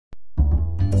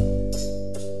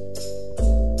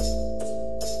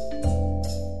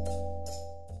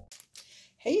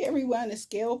everyone. It's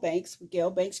Gail Banks with Gail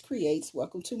Banks Creates.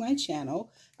 Welcome to my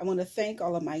channel. I want to thank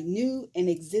all of my new and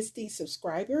existing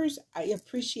subscribers. I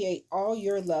appreciate all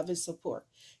your love and support.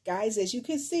 Guys, as you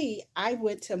can see, I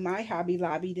went to my Hobby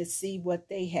Lobby to see what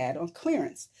they had on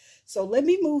clearance. So let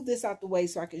me move this out the way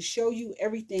so I can show you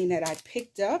everything that I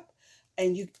picked up,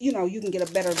 and you can get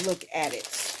a better look at it.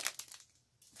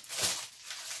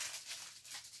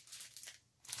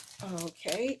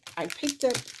 Okay, I picked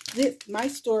up my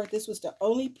store. This was the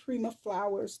only Prima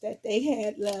flowers that they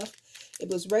had left. It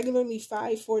was regularly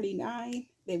 $5.49.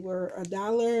 They were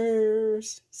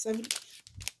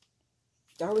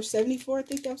 $1.74. I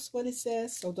think that's what it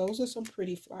says. So those are some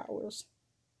pretty flowers.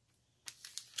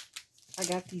 I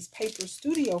got these paper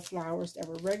studio flowers that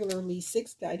were regularly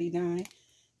 $6.99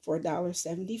 for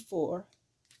 $1.74.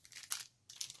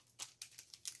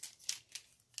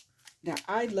 Now,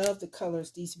 I love the colors,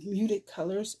 these muted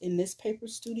colors in this paper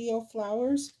studio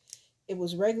flowers. It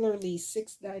was regularly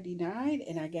 $6.99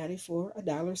 and I got it for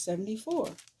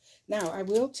 $1.74. Now, I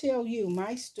will tell you,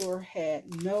 my store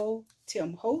had no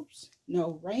Tim Hopes,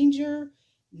 no Ranger,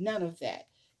 none of that.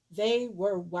 They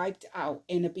were wiped out.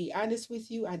 And to be honest with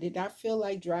you, I did not feel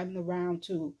like driving around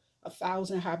to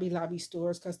 1,000 Hobby Lobby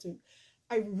stores because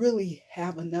I really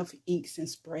have enough inks and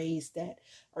sprays that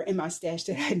are in my stash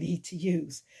that I need to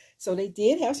use. So they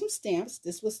did have some stamps.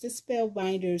 This was the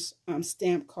Spellbinders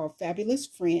stamp called Fabulous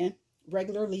Friend,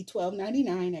 regularly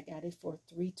 $12.99. I got it for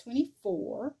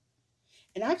 $3.24.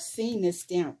 And I've seen this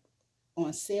stamp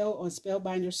on sale on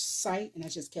Spellbinders site, and I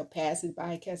just kept passing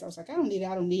by because I was like, I don't need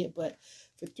it. But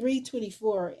for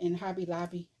 $3.24 in Hobby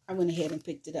Lobby, I went ahead and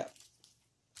picked it up.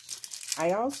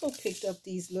 I also picked up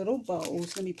these little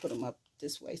bows. Let me put them up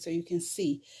this way so you can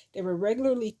see. They were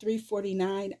regularly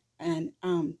 $3.49 and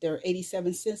they're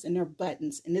 87 cents, and they're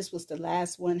buttons. And this was the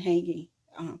last one hanging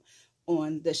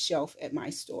on the shelf at my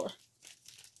store.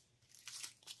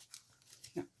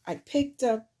 Now, I picked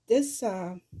up this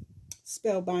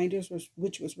Spellbinders,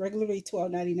 which was regularly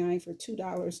 $12.99 for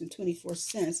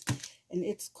 $2.24, and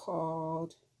it's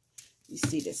called, you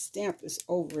see the stamp is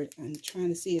over it. I'm trying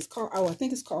to see. It's called, I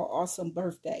think it's called Awesome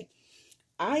Birthday.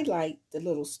 I like the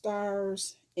little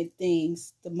stars and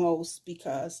things the most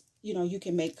because, you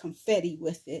can make confetti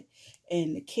with it,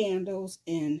 and the candles,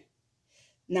 and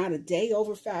not a day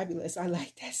over fabulous. I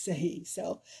like that saying.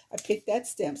 So I picked that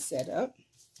stamp set up.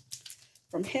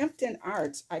 From Hampton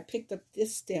Arts, I picked up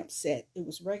this stamp set. It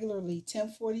was regularly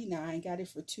 $10.49. Got it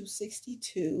for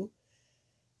 $2.62.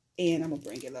 And I'm going to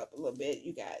bring it up a little bit.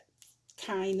 You got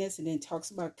kindness, and then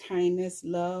talks about kindness,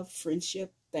 love,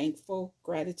 friendship, thankful,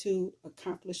 gratitude,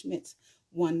 accomplishments,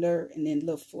 wonder, and then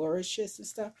little flourishes and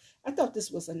stuff. I thought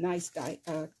this was a nice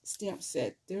stamp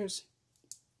set. There's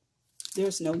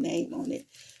no name on it,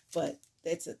 but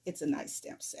it's a nice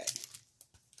stamp set.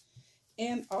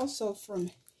 And also from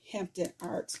Hampton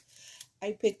Arts,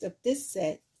 I picked up this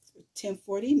set for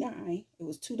 $10.49. It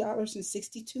was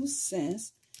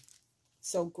 $2.62.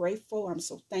 So grateful. I'm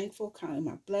so thankful. Counting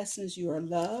my blessings. You are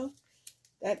loved.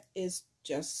 That is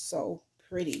just so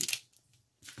pretty.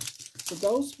 So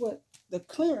those were the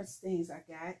clearance things I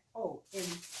got. Oh, and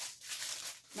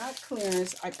not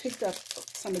clearance, I picked up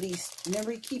some of these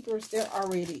memory keepers. They're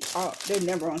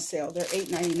never on sale. They're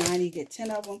 $8.99. You get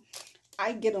 10 of them.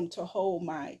 I get them to hold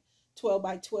my 12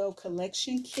 by 12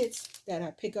 collection kits that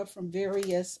I pick up from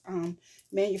various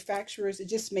manufacturers. It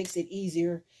just makes it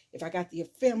easier if I got the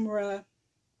ephemera,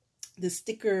 the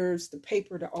stickers, the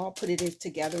paper, to all put it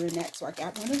together in that. So I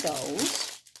got one of those.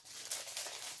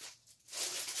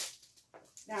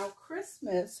 Now,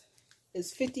 Christmas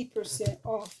is 50%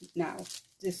 off now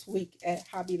this week at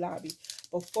Hobby Lobby.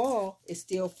 But fall is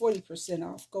still 40%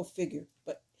 off. Go figure.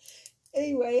 But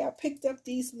anyway, I picked up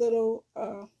these little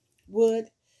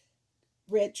wood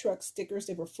red truck stickers.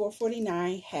 They were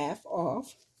 $4.49, half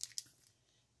off.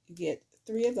 You get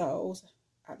 3 of those.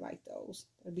 I like those.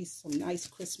 That'll be some nice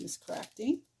Christmas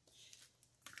crafting.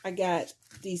 I got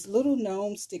these little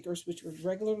gnome stickers, which were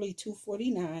regularly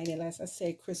 $2.49. And as I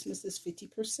said, Christmas is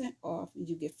 50% off. And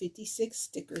you get 56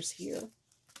 stickers here.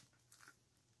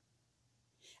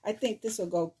 I think this will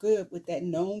go good with that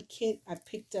gnome kit I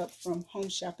picked up from Home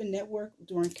Shopping Network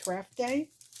during Craft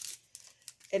Day.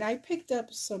 And I picked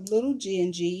up some little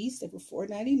G&Gs. They were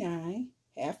 $4.99,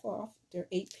 half off. They're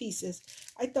 8 pieces.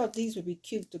 I thought these would be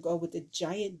cute to go with the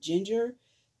giant ginger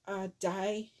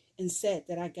die and set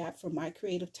that I got from My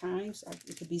Creative Times.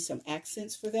 It could be some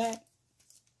accents for that.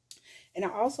 And I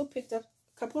also picked up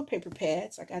a couple of paper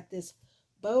pads. I got this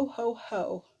Bo Ho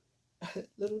Ho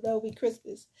Little Novi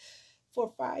Christmas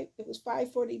for it was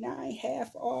 $5.49,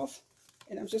 half off.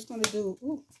 And I'm just going to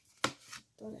do,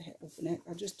 thought I had opened that.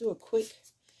 I'll just do a quick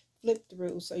flip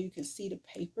through so you can see the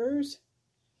papers.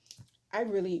 I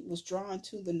really was drawn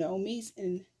to the Nomies,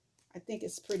 and I think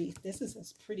it's pretty. This is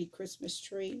a pretty Christmas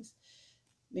trees.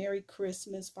 Merry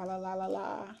Christmas, fa la la la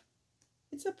la.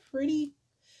 It's a pretty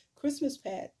Christmas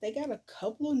pad. They got a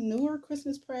couple of newer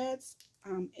Christmas pads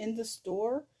in the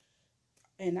store,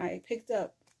 and I picked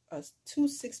up two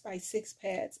 6x6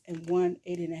 pads and one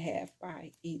 8.5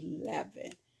 by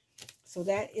 11. So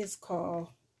that is called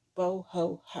Bo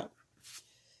Ho Ho.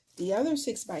 The other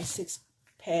 6x6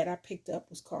 pad I picked up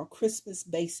was called Christmas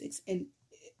Basics, and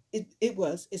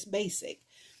it's basic.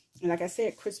 And like I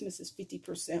said, Christmas is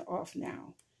 50% off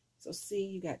now. So see,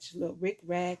 you got your little Rick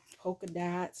Rack polka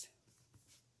dots.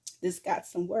 This got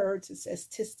some words. It says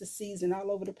 "'Tis the Season" all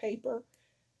over the paper.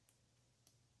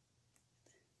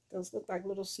 Those look like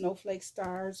little snowflake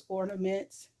stars,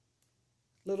 ornaments,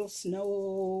 little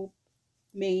snow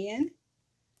man,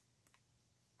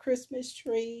 Christmas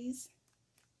trees,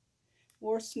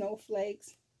 more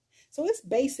snowflakes. So it's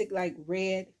basic, like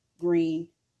red, green,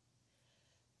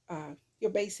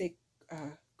 your basic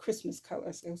Christmas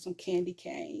colors. There goes some candy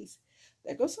canes.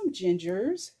 There goes some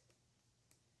gingers.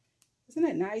 Isn't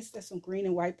that nice? There's some green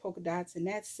and white polka dots, and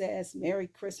that says Merry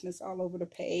Christmas all over the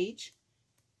page.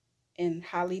 And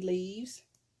holly leaves,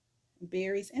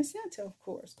 berries, and Santa, of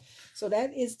course. So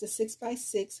that is the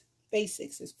 6x6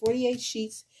 basics. It's 48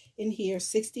 sheets in here,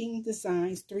 16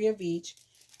 designs, 3 of each.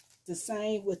 The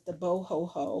same with the Bo Ho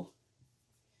Ho.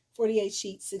 48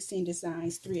 sheets, 16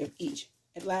 designs, 3 of each.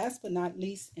 And last but not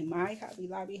least, in my Hobby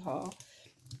Lobby haul,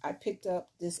 I picked up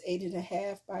this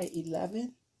 8.5 by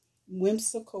 11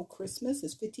 Whimsical Christmas.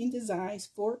 It's 15 designs,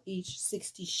 4 each,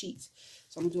 60 sheets.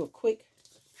 So I'm going to do a quick,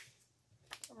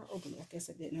 open it, I guess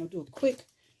I didn't. I'll do a quick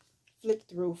flip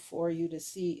through for you to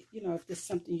see, if this is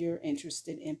something you're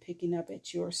interested in picking up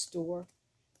at your store.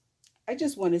 I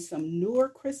just wanted some newer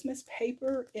Christmas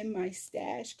paper in my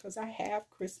stash because I have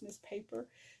Christmas paper,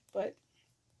 but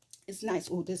it's nice.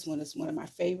 Oh, this one is one of my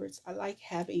favorites. I like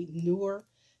having newer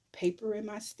paper in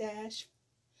my stash.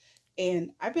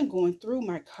 And I've been going through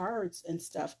my cards and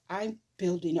stuff. I'm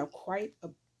building up quite a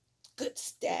good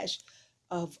stash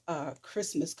of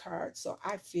Christmas cards. So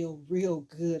I feel real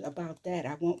good about that.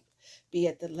 I won't be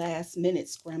at the last minute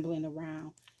scrambling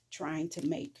around trying to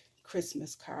make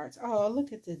Christmas cards. Oh,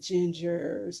 look at the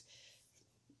gingers.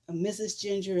 A Mrs.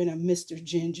 Ginger and a Mr.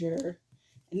 Ginger.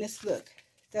 And this, look,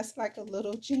 that's like a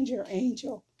little ginger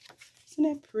angel. Isn't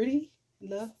that pretty?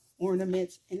 Little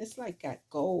ornaments. And it's like got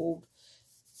gold.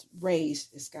 It's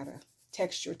raised. It's got a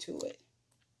texture to it.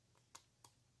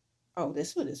 Oh,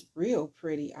 this one is real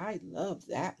pretty. I love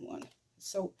that one.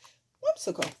 So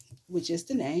whimsical, which is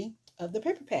the name of the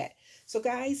paper pad. So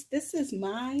guys, this is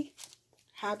my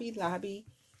Hobby Lobby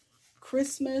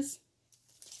Christmas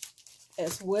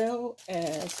as well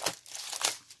as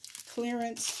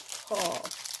clearance haul.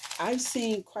 I've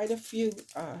seen quite a few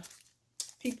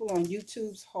people on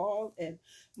YouTube's haul, and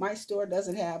my store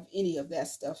doesn't have any of that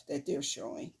stuff that they're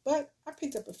showing. But I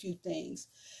picked up a few things.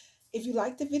 If you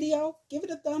like the video, give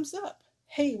it a thumbs up.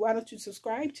 Hey, why don't you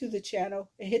subscribe to the channel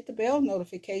and hit the bell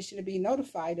notification to be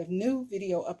notified of new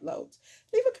video uploads.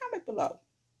 Leave a comment below.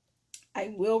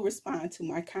 I will respond to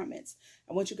my comments.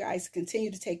 I want you guys to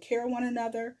continue to take care of one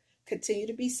another, continue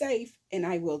to be safe, and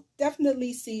I will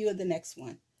definitely see you in the next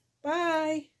one.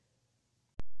 Bye.